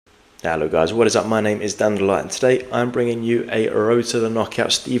Hello guys, what is up? My name is Dan the Light, and today I'm bringing you a Road to the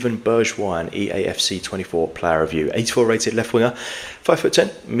Knockout Steven Bergwijn Eafc 24 player review. 84 rated left winger,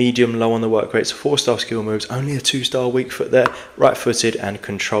 5'10", medium low on the work rates, 4-star skill moves, only a 2-star weak foot there, right footed and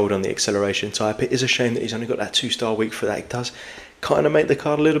controlled on the acceleration type. It is a shame that he's only got that 2-star weak foot. That does kind of make the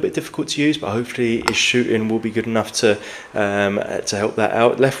card a little bit difficult to use, but hopefully his shooting will be good enough to help that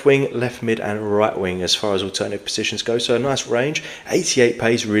out. Left wing, left mid and right wing as far as alternative positions go, so a nice range. 88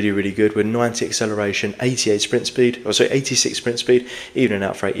 pace, really good, with 90 acceleration, 86 sprint speed, even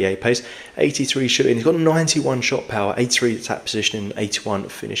out for 88 pace. 83 shooting, he's got 91 shot power, 83 attack positioning, 81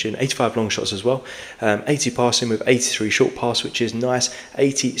 finishing, 85 long shots as well, 80 passing with 83 short pass, which is nice,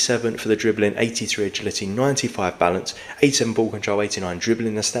 87 for the dribbling, 83 agility, 95 balance, 87 ball control, 89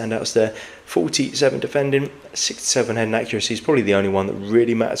 dribbling, the standouts there, 47 defending, 67 heading accuracy is probably the only one that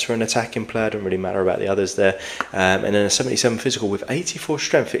really matters for an attacking player. Don't really matter about the others there, and then a 77 physical with 84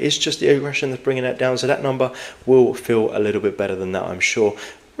 strength. It is just the aggression that's bringing that down, so that number will feel a little bit better than that, I'm sure.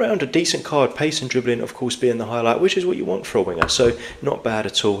 Around a decent card, pace and dribbling of course being the highlight, which is what you want for a winger, so not bad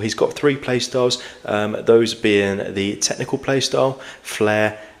at all. He's got 3 play styles, those being the technical play style,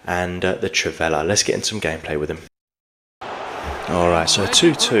 flair and the trivela. Let's get into some gameplay with him. Alright, so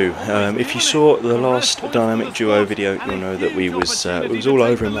 2-2. If you saw the last dynamic duo video, you'll know that it was all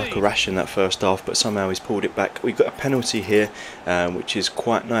over him like a rash in that first half, but somehow he's pulled it back. We've got a penalty here, which is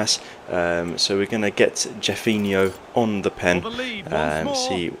quite nice. So we're going to get Jeffinho on the pen,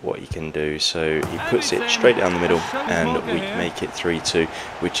 see what he can do. So he puts it straight down the middle and we make it 3-2,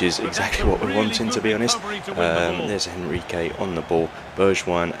 which is exactly what we're wanting, to be honest. There's Henrique on the ball,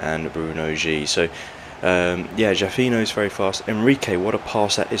 Bergwijn and Bruno G. So yeah, Jeffinho is very fast. Henrique, what a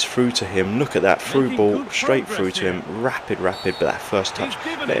pass that is through to him. Look at that, through ball, straight through to him. Rapid, but that first touch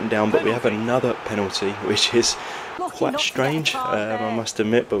let him down. But we have another penalty, which is quite strange, I must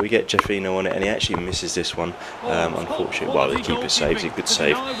admit, but we get Jeffinho on it and he actually misses this one, unfortunately. Well, the keeper saves it, good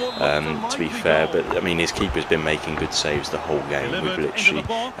save, to be fair, but I mean his keeper's been making good saves the whole game. We've literally,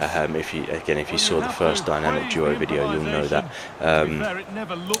 if you saw the first dynamic duo video, you'll know that.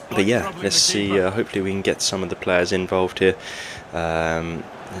 But yeah, let's see, hopefully we can get some of the players involved here.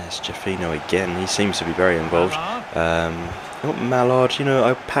 There's Jeffinho again, he seems to be very involved. Not Mallard, you know,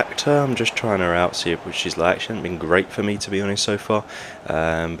 I packed her, I'm just trying her out, see what she's like. She hasn't been great for me, to be honest, so far.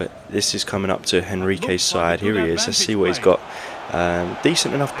 But this is coming up to Henrique's side. Here he is, let's see what he's got.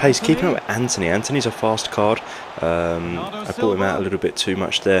 Decent enough pace, keeping up with Anthony. Anthony's a fast card. I brought him out a little bit too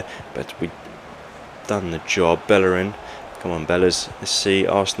much there, but we've done the job. Bellerin. Come on, Bellas. Let's see,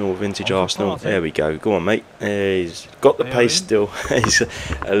 Arsenal, vintage Arsenal. There we go. Go on, mate. He's got the pace still. He's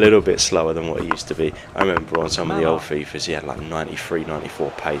a little bit slower than what he used to be. I remember on some of the old FIFAs, he had like 93, 94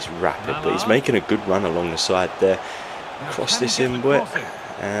 pace, rapid. But he's making a good run along the side there. Cross this in, boy.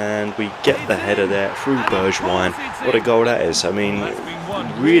 And we get the header there through Bergwijn. What a goal that is. I mean,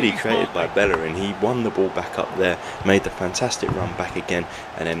 really created by Bellerin. He won the ball back up there, made the fantastic run back again,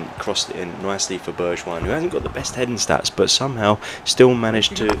 and then crossed it in nicely for Bergwijn, who hasn't got the best heading stats, but somehow still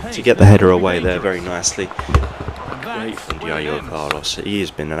managed to get the header away there very nicely. Great from Diego Carlos. He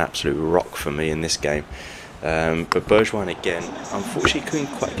has been an absolute rock for me in this game. But Bergwijn again, unfortunately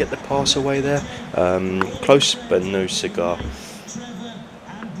couldn't quite get the pass away there. Close, but no cigar.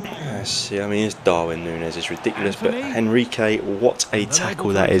 See, I mean, it's Darwin Núñez is ridiculous, but Henrique, what a tackle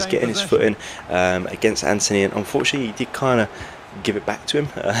that is, getting his foot in against Anthony, and unfortunately he did kind of give it back to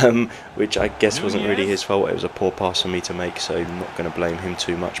him, which I guess wasn't really his fault. It was a poor pass for me to make, so I'm not going to blame him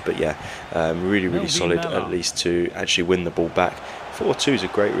too much. But yeah, really solid, at least to actually win the ball back. 4-2 is a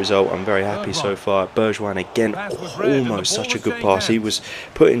great result. I'm very happy so far. Bergwijn again, almost such a good pass. He was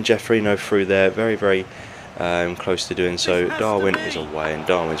putting Jeffinho through there, very close to doing so. Darwin is away, and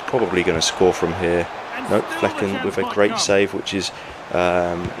Darwin's probably going to score from here. Nope, Flecken with a great save, which is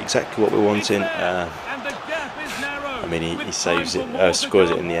exactly what we're wanting. I mean, he saves it, scores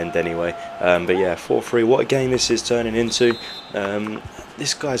it in the end anyway. But yeah, 4-3. What a game this is turning into.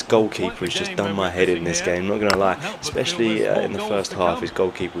 This guy's goalkeeper has just done my head in this game, not going to lie. Especially in the first half, his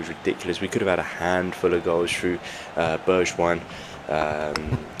goalkeeper was ridiculous. We could have had a handful of goals through Bergwijn, but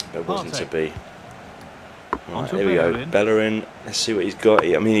it wasn't to be. Right, there we go, Bellerin. Let's see what he's got.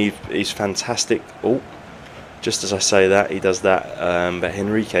 I mean, he's fantastic. Oh, just as I say that, he does that. But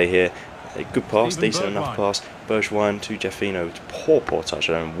Henrique here, a good pass, decent enough pass. Bergwijn to Jeffinho, poor touch.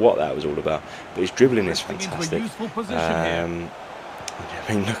 I don't know what that was all about, but his dribbling is fantastic. I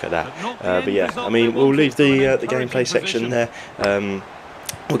mean, look at that. But yeah, I mean, we'll leave the gameplay section there.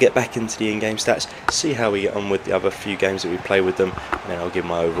 We'll get back into the in-game stats, see how we get on with the other few games that we play with them, and then I'll give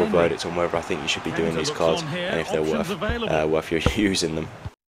my overall verdict on whether I think you should be doing these cards and if they're worth you using them.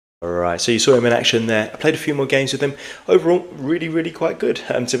 Alright, so you saw him in action there. I played a few more games with him. Overall, really quite good.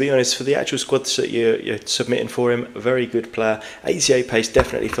 To be honest, for the actual squads that you're submitting for him, a very good player. 88 pace,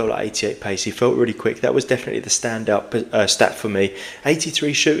 definitely felt like 88 pace. He felt really quick. That was definitely the standout stat for me.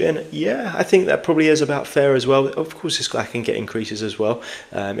 83 shooting, yeah, I think that probably is about fair as well. Of course, this guy can get increases as well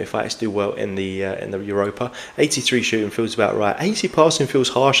if I do well in the Europa. 83 shooting feels about right. 80 passing feels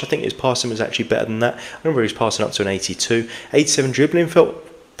harsh. I think his passing was actually better than that. I remember he was passing up to an 82. 87 dribbling felt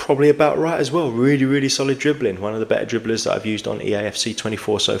probably about right as well. Really solid dribbling. One of the better dribblers that I've used on Eafc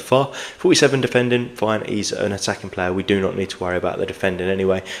 24 so far. 47 defending, fine. He's an attacking player. We do not need to worry about the defending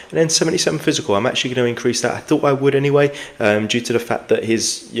anyway. And then 77 physical. I'm actually going to increase that. I thought I would anyway, due to the fact that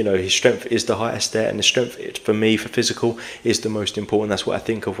his strength is the highest there, and the strength for me for physical is the most important. That's what I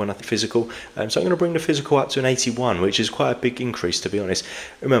think of when I think physical. So I'm going to bring the physical up to an 81, which is quite a big increase, to be honest.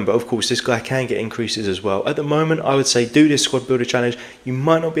 Remember, of course, this guy can get increases as well. At the moment, I would say do this squad builder challenge. You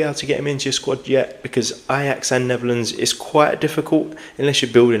might not be able to get him into your squad yet, because Ajax and Netherlands is quite difficult unless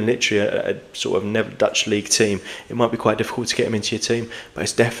you're building literally a sort of Dutch league team. It might be quite difficult to get him into your team, but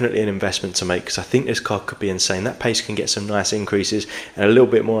it's definitely an investment to make, because I think this card could be insane. That pace can get some nice increases, and a little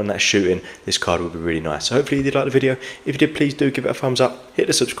bit more on that shooting. This card would be really nice. So hopefully you did like the video. If you did, please do give it a thumbs up. Hit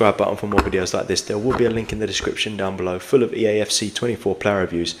the subscribe button for more videos like this. There will be a link in the description down below full of Eafc 24 player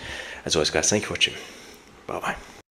reviews. As always, guys, thank you for watching. Bye bye.